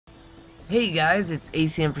Hey guys, it's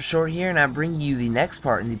ACM for short here, and I bring you the next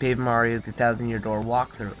part in the Paper Mario The Thousand Year Door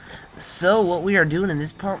walkthrough. So what we are doing in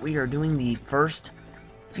this part, we are doing the first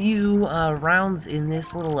few rounds in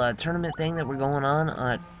this little tournament thing that we're going on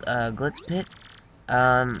at Glitz Pit.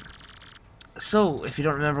 So if you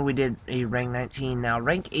don't remember, we did a rank 19. Now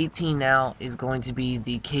rank 18 now is going to be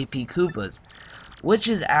the KP Koopas, which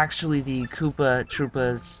is actually the Koopa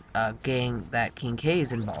Troopas gang that King K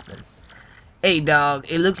is involved in. Hey dog,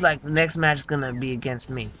 it looks like the next match is gonna be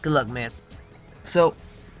against me. Good luck, man. So,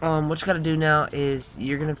 what you gotta do now is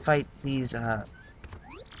you're gonna fight these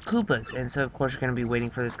Koopas, and so of course you're gonna be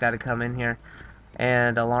waiting for this guy to come in here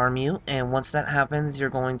and alarm you. And once that happens,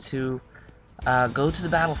 you're going to go to the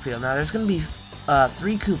battlefield. Now there's gonna be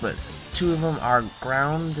 3 Koopas. 2 of them are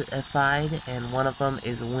groundified, and 1 of them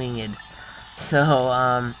is winged.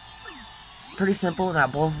 So, pretty simple. Now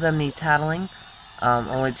both of them need tattling.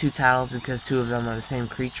 Only 2 tattles because 2 of them are the same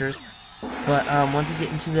creatures. But once you get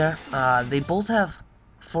into there, they both have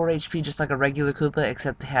 4 HP just like a regular Koopa,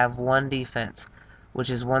 except they have 1 defense,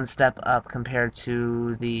 which is 1 step up compared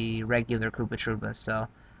to the regular Koopa Troopas. So,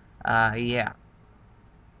 yeah.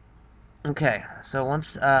 Okay, so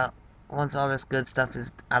once all this good stuff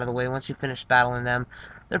is out of the way, once you finish battling them,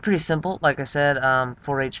 they're pretty simple. Like I said, 4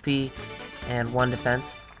 HP and 1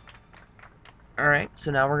 defense. Alright, so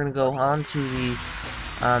now we're going to go on to the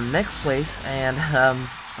next place, and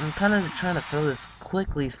I'm kind of trying to throw this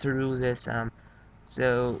quickly through this,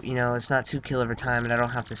 so, you know, it's not too kill over time, and I don't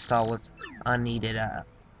have to stall with unneeded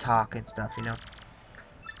talk and stuff, you know.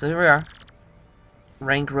 So here we are.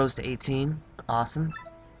 Rank rose to 18. Awesome.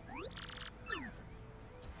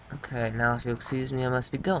 Okay, now if you'll excuse me, I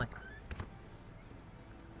must be going.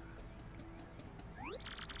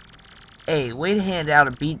 Hey, way to hand out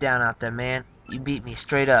a beatdown out there, man. You beat me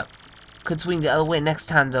straight up. Could swing the other way next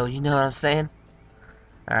time, though. You know what I'm saying?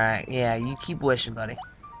 Alright, yeah, you keep wishing, buddy.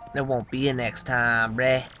 There won't be a next time,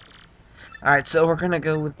 bruh. Alright, so we're gonna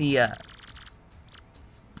go with the,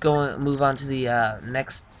 move on to the,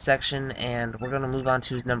 next section, and we're gonna move on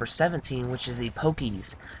to number 17, which is the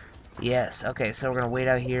Pokies. Yes, okay, so we're gonna wait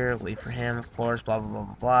out here, wait for him, of course, blah, blah, blah,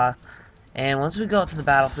 blah, blah. And once we go out to the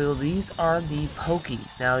battlefield, these are the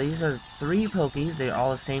Pokies. Now, these are 3 Pokies. They're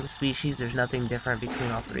all the same species. There's nothing different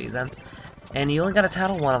between all 3 of them. And you only got to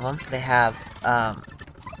tattle 1 of them. They have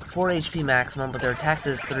 4 HP maximum, but their attack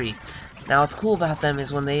does 3. Now, what's cool about them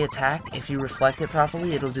is when they attack, if you reflect it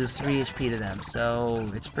properly, it'll do 3 HP to them. So,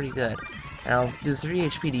 it's pretty good. And it'll do 3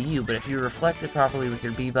 HP to you, but if you reflect it properly with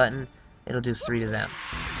your B button, it'll do 3 to them.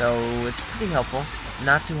 So, it's pretty helpful.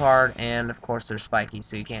 Not too hard, and of course they're spiky,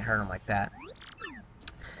 so you can't hurt them like that.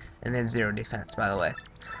 And then 0 defense, by the way.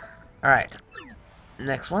 Alright.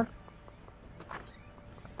 Next one.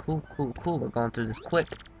 Cool, cool, cool. We're going through this quick.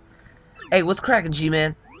 Hey, what's cracking,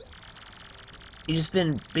 G-Man? You just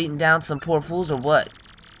been beating down some poor fools, or what?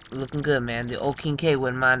 Looking good, man. The old King K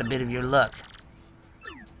wouldn't mind a bit of your luck.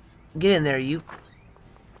 Get in there, you.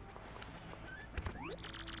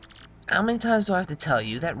 How many times do I have to tell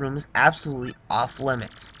you that room is absolutely off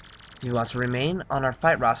limits? If you want to remain on our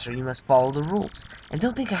fight roster, you must follow the rules. And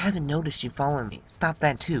don't think I haven't noticed you following me. Stop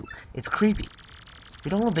that too. It's creepy. If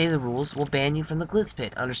you don't obey the rules, we'll ban you from the Glitz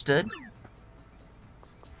Pit. Understood?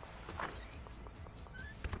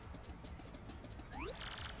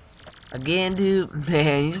 Again, dude?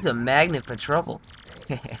 Man, you're just a magnet for trouble.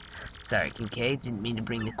 Sorry, Kincaid. Didn't mean to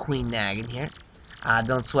bring the Queen Nag in here.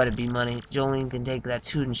 Don't sweat it, B-Money. Jolene can take that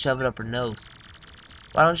toot and shove it up her nose.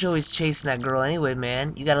 Why don't you always chasing that girl anyway,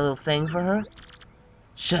 man? You got a little thing for her?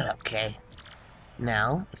 Shut up, Kay.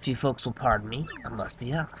 Now, if you folks will pardon me, I must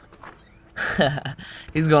be off.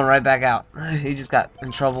 He's going right back out. He just got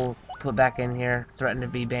in trouble, put back in here, threatened to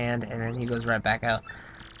be banned, and then he goes right back out.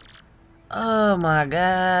 Oh my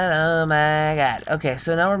god, oh my god. Okay,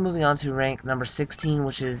 so now we're moving on to rank number 16,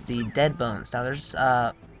 which is the Dead Bones. Now there's,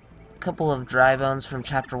 couple of dry bones from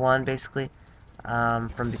chapter 1 basically,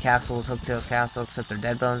 from the castle, Hooktail's castle, except they're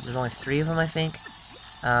dead bones. There's only 3 of them, I think.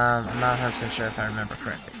 I'm not 100% sure if I remember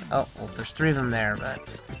correctly. Oh, well, there's 3 of them there, but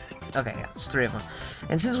okay, yeah, it's 3 of them.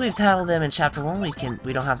 And since we've tattled them in chapter 1,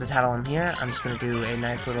 we don't have to tattle them here. I'm just gonna do a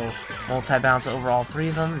nice little multi-bounce over all 3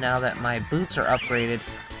 of them. Now that my boots are upgraded,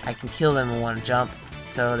 I can kill them in 1 jump.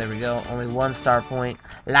 So there we go, only 1 star point,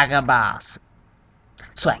 like a boss.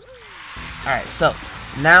 Swag. Alright, so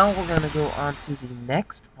now we're going to go on to the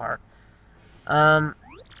next part.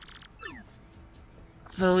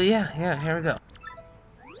 So yeah, here we go.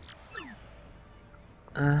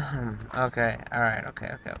 Okay, alright,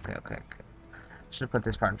 okay. Should have put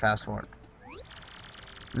this part in fast forward.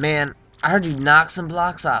 Man, I heard you knock some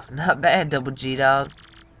blocks off. Not bad, Double G, dog.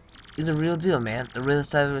 He's a real deal, man. The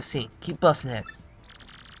realest I've ever seen. Keep busting heads.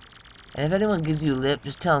 And if anyone gives you a lip,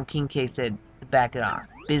 just tell him King K said to back it off.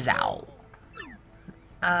 Bizzow.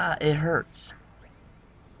 Ah, it hurts.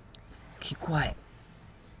 Keep quiet.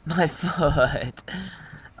 My foot.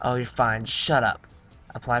 Oh, you're fine. Shut up.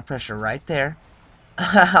 Apply pressure right there.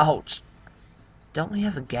 Ouch. Don't we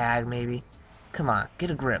have a gag, maybe? Come on,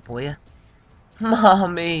 get a grip, will ya?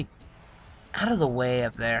 Mommy! Out of the way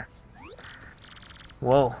up there.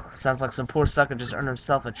 Whoa, sounds like some poor sucker just earned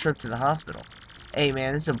himself a trip to the hospital. Hey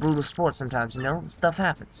man, this is a brutal sport sometimes, you know? Stuff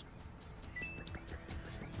happens.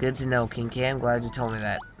 Good to know, King K. I'm glad you told me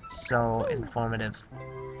that. It's so informative.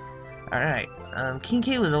 Alright, King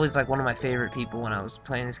K was always like one of my favorite people when I was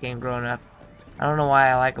playing this game growing up. I don't know why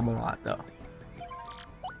I like him a lot, though.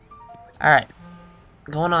 Alright,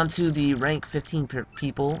 going on to the rank 15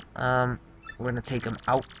 people. We're going to take them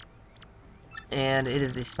out. And it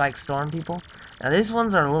is the Spike Storm people. Now, these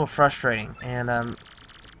ones are a little frustrating. And,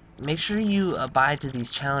 make sure you abide to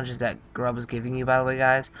these challenges that Grub is giving you, by the way,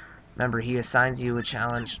 guys. Remember, he assigns you a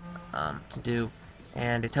challenge to do.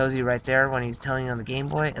 And it tells you right there when he's telling you on the Game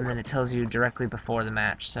Boy, and then it tells you directly before the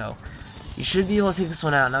match. So you should be able to take this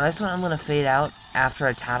one out. Now this one I'm going to fade out after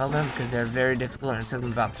I tattle them because they're very difficult and it took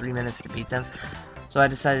me about 3 minutes to beat them. So I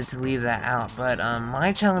decided to leave that out. But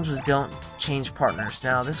my challenge was don't change partners.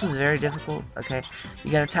 Now this was very difficult. Okay,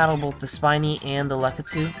 you got to tattle both the Spiny and the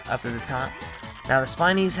Lekatsu up at the top. Now the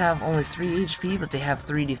Spinies have only 3 HP, but they have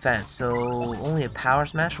 3 defense. So only a power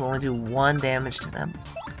smash will only do 1 damage to them.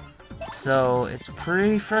 So it's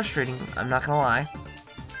pretty frustrating, I'm not gonna lie.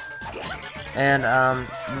 And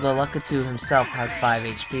the Lekatsu himself has 5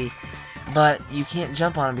 HP, but you can't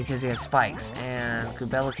jump on him because he has spikes, and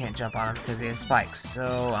Kubella can't jump on him because he has spikes.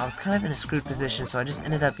 So I was kind of in a screwed position, so I just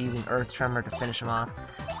ended up using Earth Tremor to finish him off.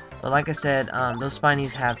 But like I said, those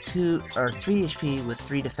Spinies have 3 HP with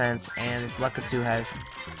 3 defense, and this Lekatsu has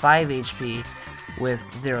 5 HP with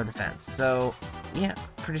 0 defense. So yeah,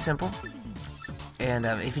 pretty simple. And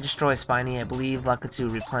if you destroy a Spiny, I believe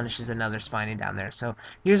Lekatsu replenishes another Spiny down there. So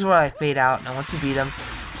here's where I fade out. Now once you beat him,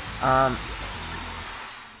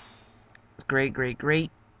 it's great.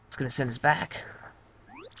 It's gonna send us back.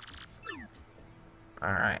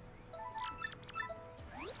 All right.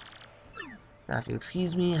 Now if you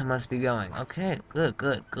excuse me, I must be going. Okay, good.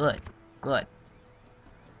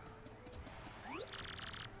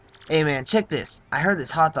 Hey man, check this. I heard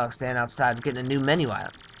this hot dog stand outside is getting a new menu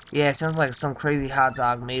item. Yeah, it sounds like some crazy hot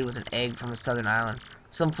dog made with an egg from a southern island.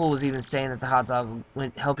 Some fool was even saying that the hot dog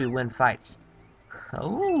would help you win fights.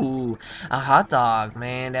 Oh, a hot dog,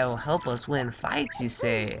 man, that will help us win fights, you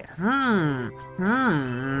say?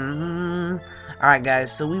 Alright,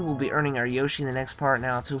 guys, so we will be earning our Yoshi in the next part.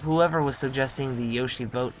 Now, to whoever was suggesting the Yoshi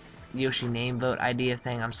name vote idea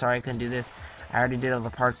thing, I'm sorry I couldn't do this. I already did all the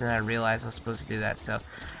parts and then I realized I was supposed to do that, so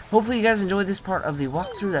hopefully you guys enjoyed this part of the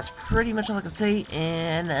walkthrough. That's pretty much all I can say,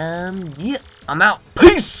 and yeah, I'm out.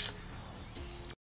 Peace!